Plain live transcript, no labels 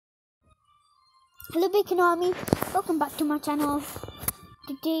Hello Bacon Army, welcome back to my channel.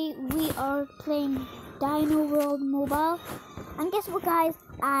 Today we are playing Dino World Mobile, and guess what guys,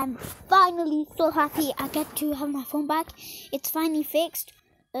 I'm finally so happy I get to have my phone back. It's finally fixed.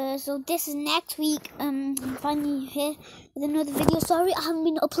 So this is next week. I'm finally here with another video. Sorry I haven't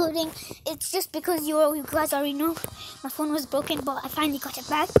been uploading. It's just because you guys already know my phone was broken, but I finally got it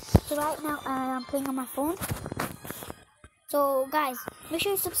back. So right now I'm playing on my phone. So guys, make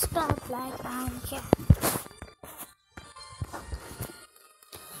sure you subscribe, like, and share.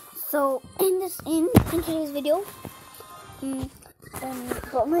 So in today's video,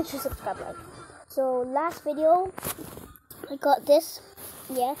 but make sure you subscribe, like. So last video, I got this.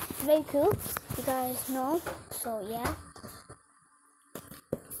 Yeah, very cool. You guys know. So yeah,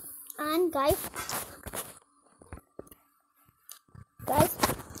 and guys,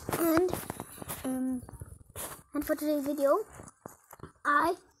 and for today's video,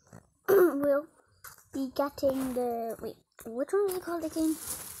 I will be getting the which one was it called again?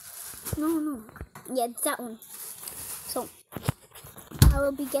 No, yeah, that one. So I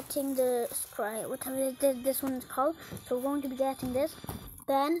will be getting the spray, whatever this one is called. So we're going to be getting this.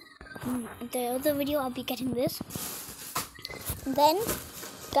 Then the other video I'll be getting this. And then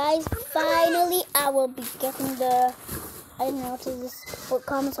guys, finally I will be getting the, I don't know what is this, what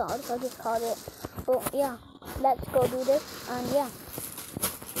comments on, so I'll just call it. But yeah, let's go do this, and yeah.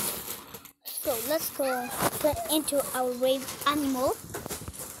 So let's go into our rave animal.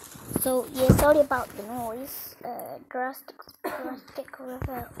 So yeah, sorry about the noise. Drastic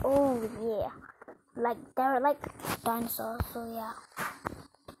river. Oh yeah, like they're like dinosaurs. So yeah.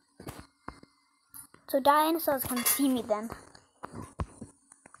 So dinosaurs can see me then.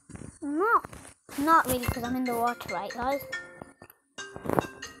 Not really, because I'm in the water, right, guys?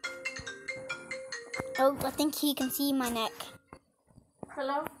 Oh, I think he can see my neck.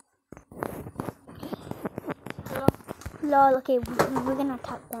 Hello? Hello? Lol, okay, we're gonna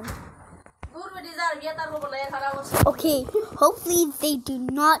attack them. Okay, hopefully they do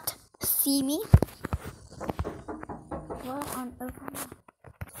not see me. What on earth?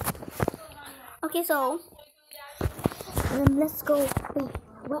 Okay, so let's go. Wait,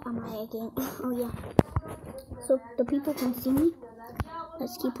 where am I again? Oh yeah. So the people can see me.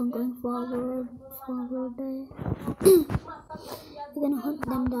 Let's keep on going forward. We're gonna hunt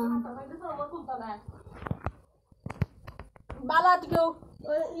them down.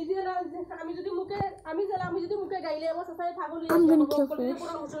 I'm gonna kill fish.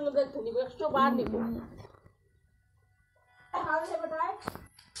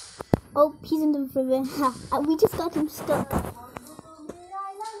 Oh, he's in the river. We just got him stuck.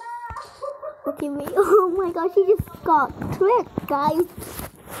 Okay, wait. Oh my gosh, he just got tricked, guys.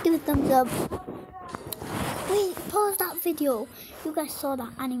 Give a thumbs up. Wait, pause that video. You guys saw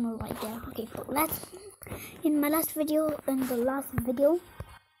that animal right there. Okay, but let's. In my last video, I'm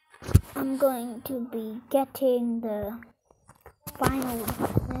going to be getting the final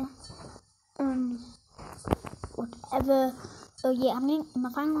whatever. So yeah, in my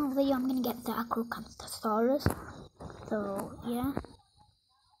final video, I'm gonna get the Acrocanthosaurus. So yeah,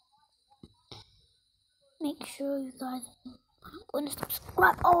 make sure you guys going to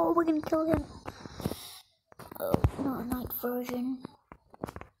subscribe. Oh, we're gonna kill him. Oh, not a night version.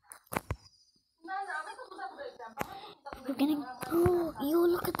 We're gonna. Oh, you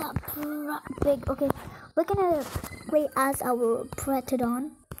look at that big. Okay, we're gonna play as our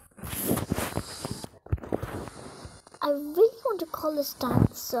Pretodon. I really want to call this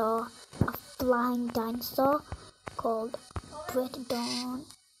dinosaur a flying dinosaur called Pretodon.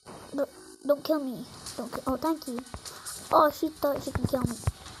 Don't kill me. Oh, thank you. Oh, she thought she could kill me.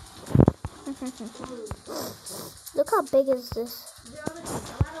 Look how big is this.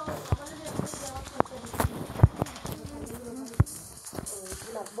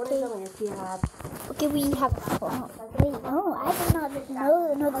 Okay, we have. I did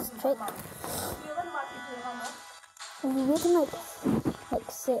not know this trick. We can like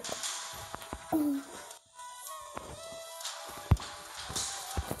sit.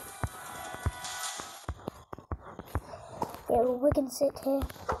 Yeah, we can sit here.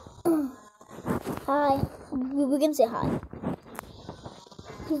 Hi. We can say hi.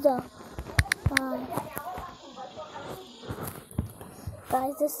 He's up. Hi.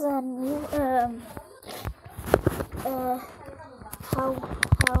 Guys, this is a new how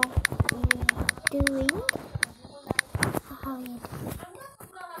you doing?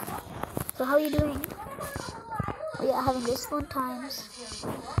 So how are you doing? We are having this fun times.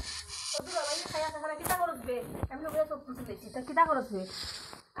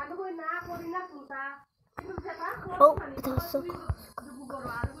 Oh, that was so close.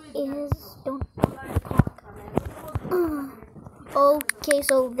 Don't Okay,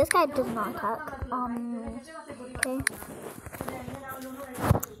 so this guy does not attack. Okay.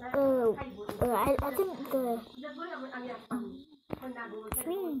 I think the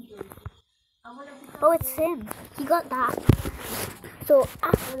three. Oh, it's him. He got that. So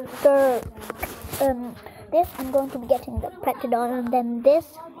after this, I'm going to be getting the Pterodon, and then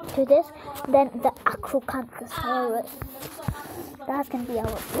this to this, then the Acrocanthosaurus. That's gonna be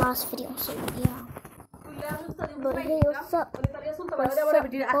our last video. So yeah. But hey, what's up? What's up,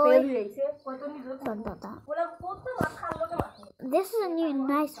 boy? This is a new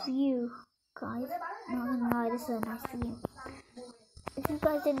nice view, guys. No, this is a nice view. If you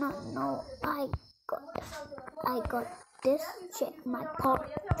guys did not know, I got this. Check my part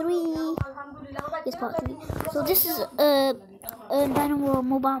 3. Yes, part 3. So this is a Dino World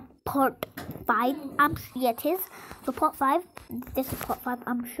Mobile part 5. Yeah, it is. So part 5. This is part 5.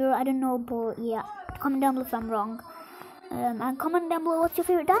 I'm sure. I don't know, but yeah. Comment down below if I'm wrong. And comment down below what's your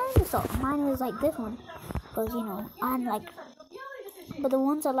favorite dinosaur. Mine is like this one, because you know, and like. But the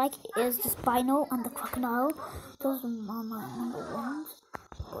ones I like is the Spino and the Crocodile. Those are my number ones.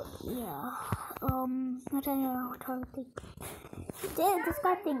 But yeah. What I think. This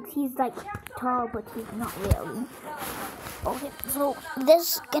guy thinks he's like tall, but he's not really. Okay, so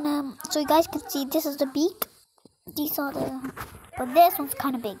so you guys can see this is the beak. These are the, but this one's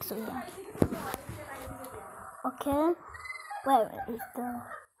kind of big, so yeah. Okay, where is the?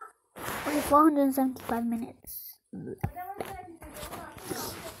 Okay, 475 minutes.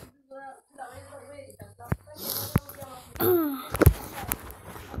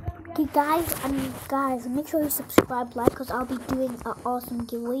 Okay, guys, make sure you subscribe, like, cause I'll be doing an awesome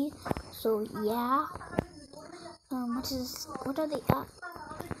giveaway. So yeah. What are they at?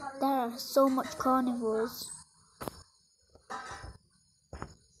 There are so much carnivores.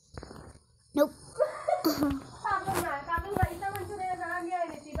 Nope.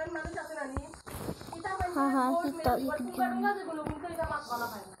 Haha, he thought you can kill me.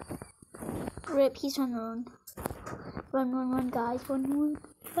 Rip, he's trying to run. Run, guys. Run.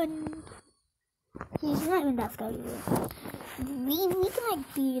 He's not even that scary. We can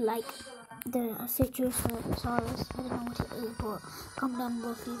like be like the Citrosaurus. I don't know what it is, but comment down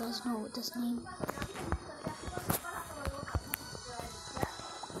below if you guys know this name.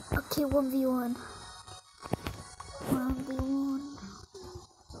 Okay, 1v1. 1v1.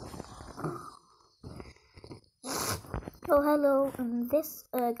 Oh, hello. This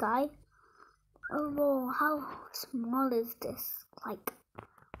guy. Oh, how small is this? Like,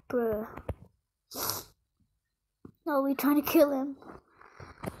 bruh. No, we're trying to kill him.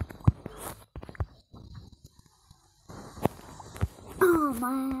 Oh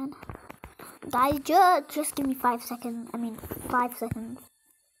man. Guys, just give me 5 seconds. 5 seconds.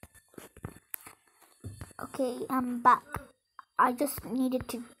 Okay, I'm back. I just needed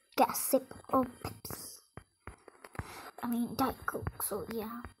to get a sip of Pips. Diet Coke, so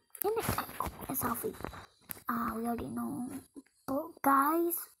yeah. In the Diet Coke is healthy. We already know. But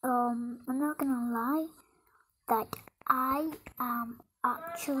guys, I'm not gonna lie that I am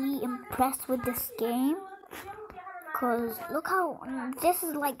actually impressed with this game. Cause look how this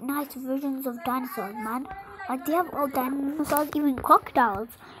is like nice versions of dinosaurs, man. Like they have all dinosaurs, even crocodiles.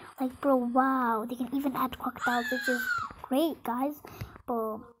 Like bro, wow, they can even add crocodiles, which is great, guys.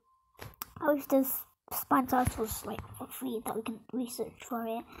 But I wish this Spinosaurus was like for free, that we can research for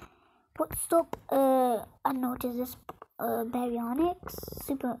it. But stop, I noticed this Baryonyx,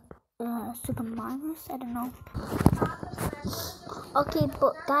 Super Minus, I don't know. Okay,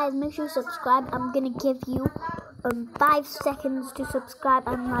 but guys, make sure you subscribe. I'm gonna give you 5 seconds to subscribe.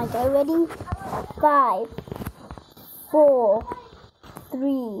 I'm like, are you ready? 5, 4,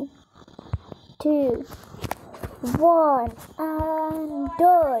 3, 2, 1, and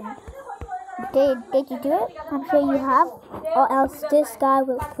done. Did you do it? I'm sure you have, or else this guy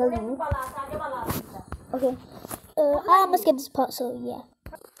will kill you. Okay, I must skip this part, so yeah.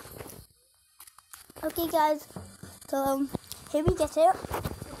 Okay guys, so here we get it.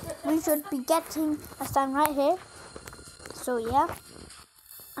 We should be getting a stand right here. So yeah,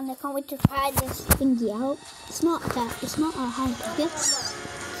 and I can't wait to try this thingy out. It's not a high ticket.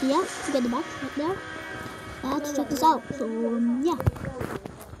 So yeah, get the back right there. I have to check this out. So yeah.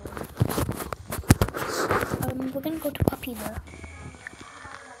 We're gonna go to Popular.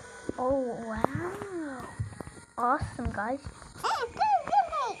 Oh wow, awesome guys.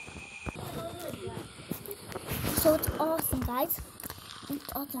 So it's awesome guys. It's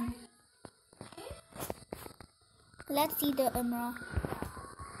awesome. Let's see the emerald.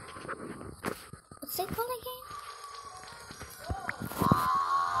 What's it called again?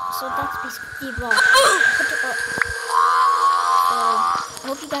 So that's basically raw. Put it up.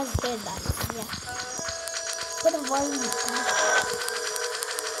 hope you guys heard that. Yeah. Put a volume up, guys.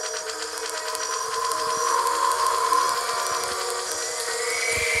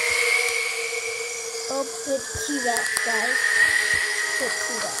 Oh, good T-Rex, guys. Good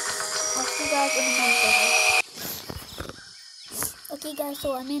T-Rex. I'll see you guys in a minute. Okay, guys, so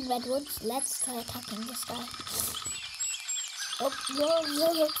I'm in Redwoods. Let's try attacking this guy. Oh, yo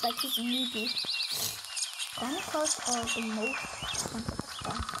looks like he's a newbie. Carnicles are the most expensive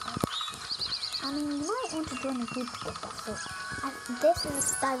dinosaurs. I mean, you might want to join a group with that. So, this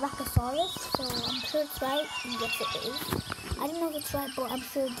is Styracosaurus, so I'm sure it's right. Yes, it is. I don't know if it's right, but I'm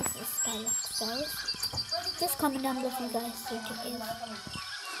sure this is Styracosaurus. Just comment down below if you guys think it is.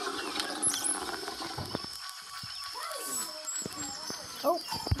 Oh,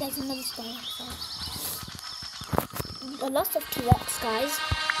 there's another Styracosaurus. A lot of T-Rex, guys.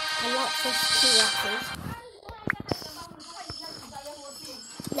 A lot of T-Rexes.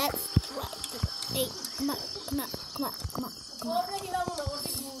 Let's try to... Hey, come on.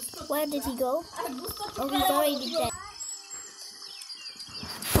 Where did he go? Oh, he's already dead.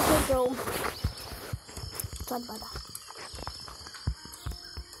 Okay, bro. Sorry about that.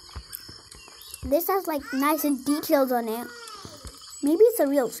 This has like nice and details on it. Maybe it's a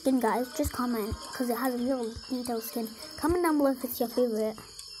real skin, guys. Just comment, because it has a real detailed skin. Comment down below if it's your favorite.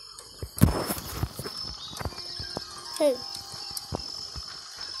 Hey.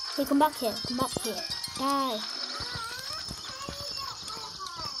 Hey, come back here. Come back here. Die.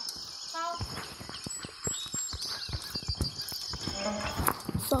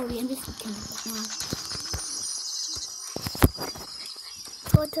 Sorry, I'm just looking at it now.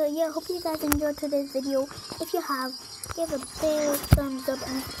 But yeah, hope you guys enjoyed today's video. If you have, give a big thumbs up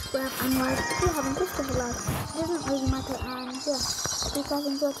and subscribe and like. If you haven't, just give a like. It doesn't really matter. And yeah, if you guys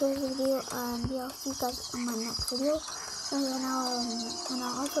enjoyed today's video, and yeah, I'll see you guys in my next video. And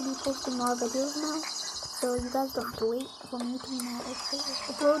I'll also be posting more videos now, so you guys don't have to wait for me to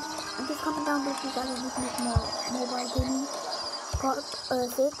upload. And just comment down below if you guys want me to make more mobile gaming part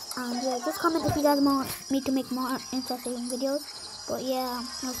 6. And yeah, just comment if you guys want me to make more interesting videos. But yeah,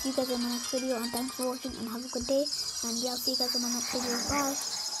 I'll see you guys in my next video, and thanks for watching and have a good day. And yeah, I'll see you guys in my next video.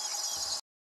 Bye.